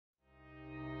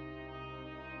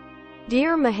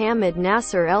Dear Muhammed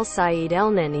Naser Elsayid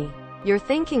Elneni, your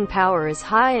thinking power is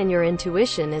high and your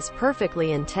intuition is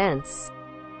perfectly intense.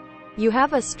 You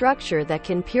have a structure that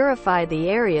can purify the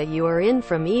area you are in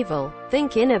from evil.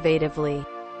 Think innovatively.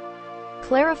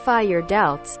 Clarify your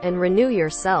doubts and renew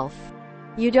yourself.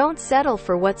 You don't settle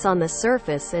for what's on the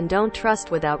surface and don't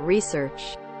trust without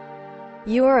research.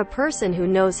 You are a person who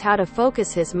knows how to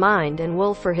focus his mind and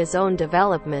will for his own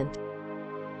development.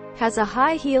 Has a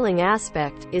high healing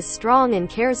aspect, is strong and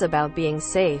cares about being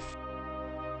safe.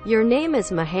 Your name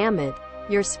is Muhammad.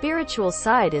 Your spiritual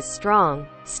side is strong,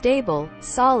 stable,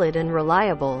 solid and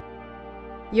reliable.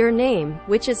 Your name,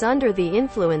 which is under the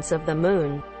influence of the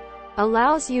moon,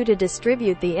 allows you to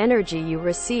distribute the energy you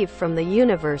receive from the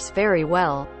universe very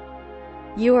well.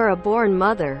 You are a born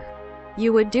mother.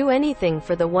 You would do anything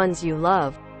for the ones you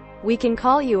love. We can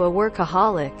call you a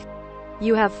workaholic.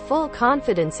 You have full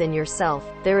confidence in yourself.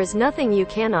 There is nothing you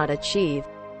cannot achieve.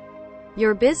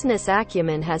 Your business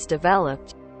acumen has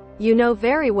developed. You know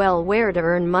very well where to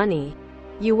earn money.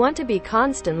 You want to be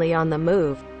constantly on the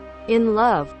move. In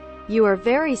love, you are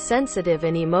very sensitive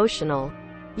and emotional.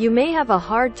 You may have a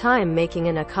hard time making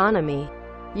an economy.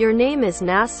 Your name is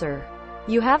Naser.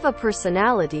 You have a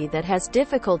personality that has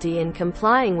difficulty in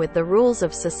complying with the rules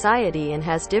of society and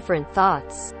has different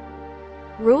thoughts.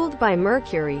 Ruled by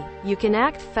Mercury, you can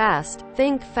act fast,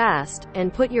 think fast,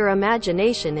 and put your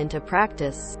imagination into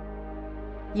practice.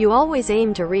 You always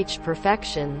aim to reach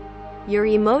perfection. Your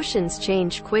emotions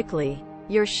change quickly.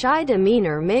 Your shy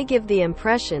demeanor may give the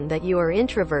impression that you are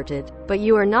introverted, but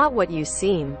you are not what you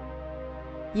seem.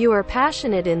 You are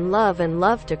passionate in love and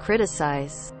love to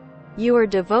criticize. You are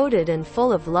devoted and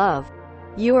full of love.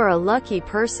 You are a lucky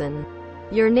person.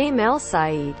 Your name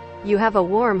Elsayid. You have a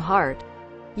warm heart.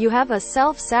 You have a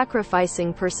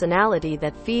self-sacrificing personality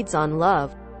that feeds on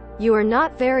love. You are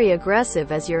not very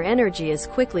aggressive as your energy is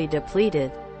quickly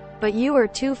depleted. But you are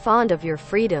too fond of your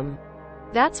freedom.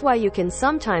 That's why you can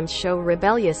sometimes show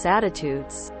rebellious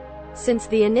attitudes. Since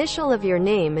the initial of your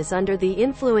name is under the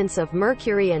influence of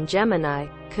Mercury and Gemini,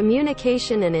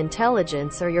 communication and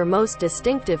intelligence are your most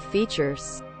distinctive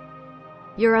features.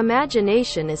 Your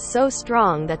imagination is so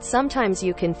strong that sometimes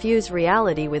you confuse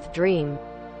reality with dream.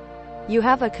 You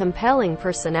have a compelling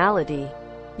personality.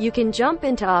 You can jump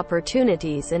into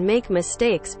opportunities and make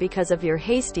mistakes because of your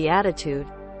hasty attitude.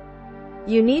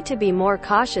 You need to be more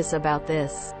cautious about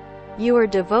this. You are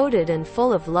devoted and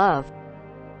full of love.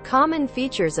 Common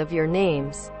features of your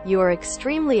names: you are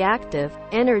extremely active,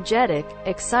 energetic,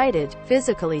 excited,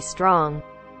 physically strong.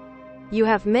 You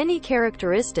have many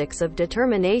characteristics of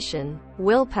determination,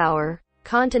 willpower,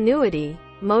 continuity,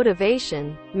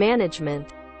 motivation,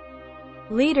 management,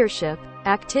 leadership,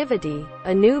 activity,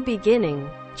 a new beginning,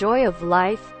 joy of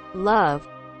life, love,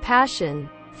 passion,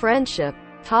 friendship,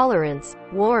 tolerance,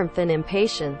 warmth and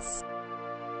impatience.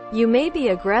 You may be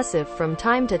aggressive from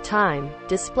time to time,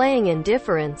 displaying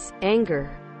indifference, anger,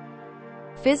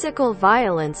 physical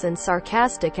violence and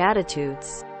sarcastic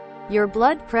attitudes. Your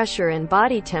blood pressure and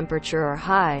body temperature are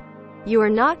high. You are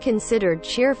not considered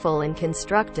cheerful and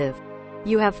constructive.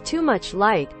 You have too much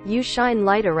light. You shine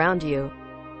light around you.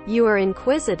 You are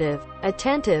inquisitive,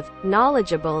 attentive,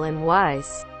 knowledgeable and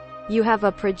wise. You have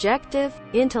a projective,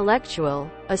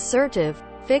 intellectual, assertive,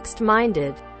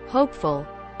 fixed-minded, hopeful,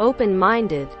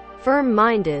 open-minded,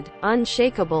 firm-minded,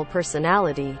 unshakable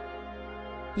personality.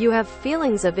 You have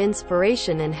feelings of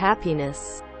inspiration and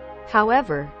happiness.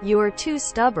 However, you are too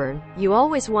stubborn. You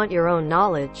always want your own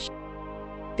knowledge.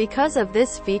 Because of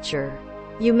this feature,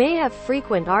 you may have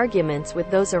frequent arguments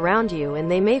with those around you and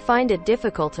they may find it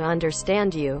difficult to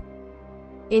understand you.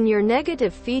 In your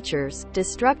negative features,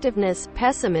 destructiveness,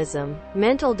 pessimism,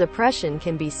 mental depression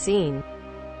can be seen.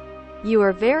 You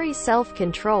are very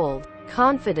self-controlled,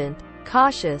 confident,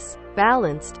 cautious,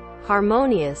 balanced,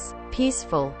 harmonious,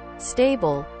 peaceful,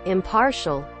 stable,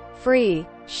 impartial, free,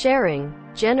 sharing,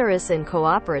 generous and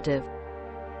cooperative.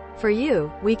 For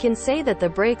you, we can say that the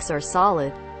brakes are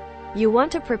solid. You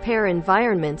want to prepare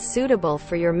environments suitable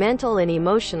for your mental and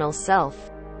emotional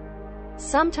self.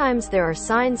 Sometimes there are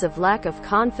signs of lack of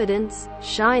confidence,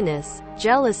 shyness,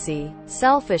 jealousy,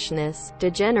 selfishness,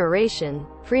 degeneration,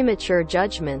 premature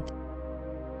judgment,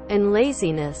 and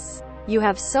laziness. You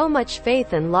have so much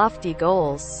faith and lofty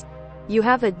goals. You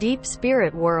have a deep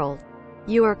spirit world.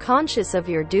 You are conscious of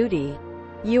your duty.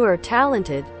 You are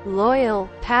talented, loyal,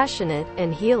 passionate,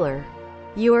 and healer.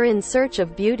 You are in search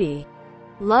of beauty,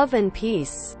 love and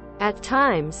peace. At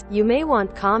times, you may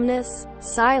want calmness,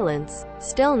 silence,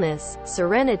 stillness,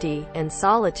 serenity, and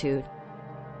solitude.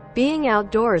 Being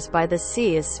outdoors by the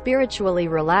sea is spiritually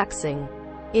relaxing.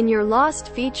 In your lost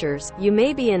features, you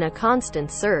may be in a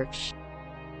constant search.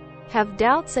 have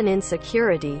doubts and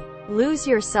insecurity, lose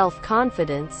your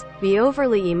self-confidence, be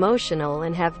overly emotional,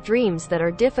 and have dreams that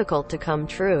are difficult to come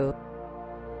true.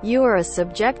 You are a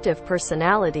subjective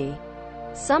personality.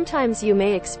 Sometimes you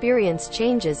may experience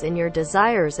changes in your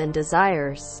desires and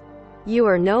desires. You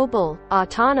are noble,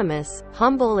 autonomous,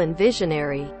 humble, and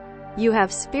visionary. You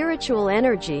have spiritual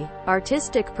energy,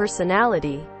 artistic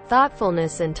personality,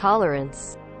 thoughtfulness, and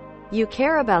tolerance. You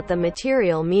care about the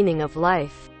material meaning of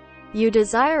life. You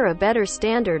desire a better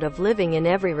standard of living in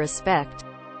every respect.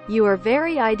 You are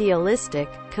very idealistic,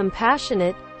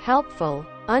 compassionate, helpful,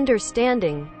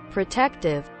 understanding,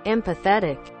 protective,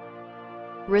 empathetic,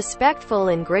 respectful,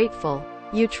 and grateful.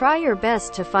 You try your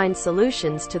best to find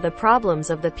solutions to the problems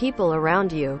of the people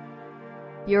around you.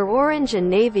 Your orange and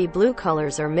navy blue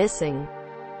colors are missing.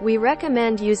 We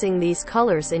recommend using these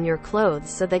colors in your clothes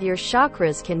so that your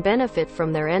chakras can benefit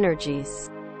from their energies.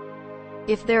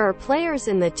 If there are players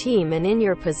in the team and in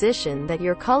your position that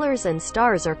your colors and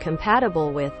stars are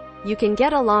compatible with, you can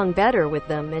get along better with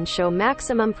them and show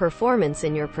maximum performance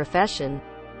in your profession.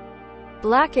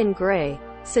 Black and gray.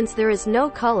 Since there is no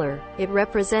color, it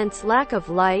represents lack of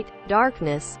light,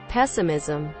 darkness,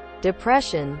 pessimism,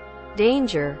 depression,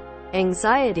 danger,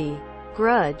 anxiety,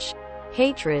 grudge,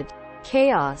 hatred,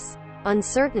 chaos,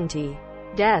 uncertainty,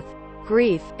 death,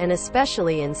 grief, and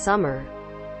especially in summer.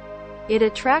 It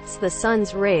attracts the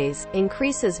sun's rays,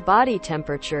 increases body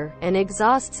temperature, and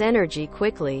exhausts energy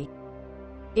quickly.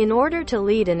 In order to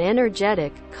lead an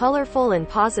energetic, colorful, and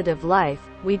positive life,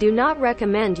 we do not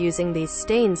recommend using these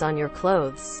stains on your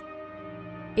clothes.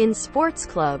 In sports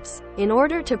clubs, in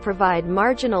order to provide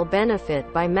marginal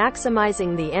benefit by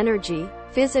maximizing the energy,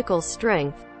 physical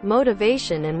strength,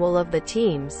 motivation, and will of the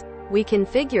teams, we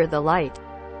configure the light,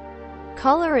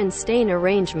 color, and stain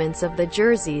arrangements of the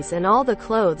jerseys and all the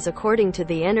clothes according to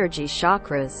the energy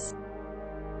chakras.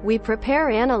 We prepare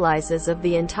analyses of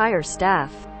the entire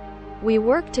staff. We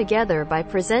work together by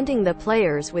presenting the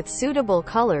players with suitable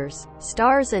colors,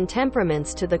 stars, and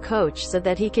temperaments to the coach so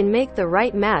that he can make the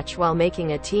right match while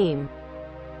making a team.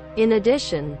 In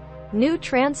addition, new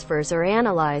transfers are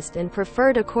analyzed and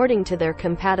preferred according to their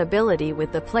compatibility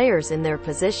with the players in their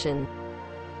position.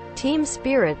 Team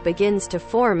spirit begins to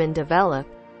form and develop.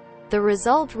 The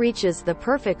result reaches the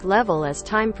perfect level as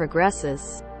time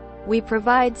progresses. We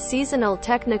provide seasonal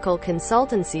technical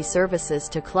consultancy services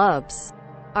to clubs.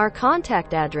 Our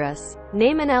contact address,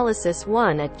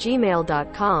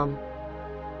 nameanalysis1@gmail.com.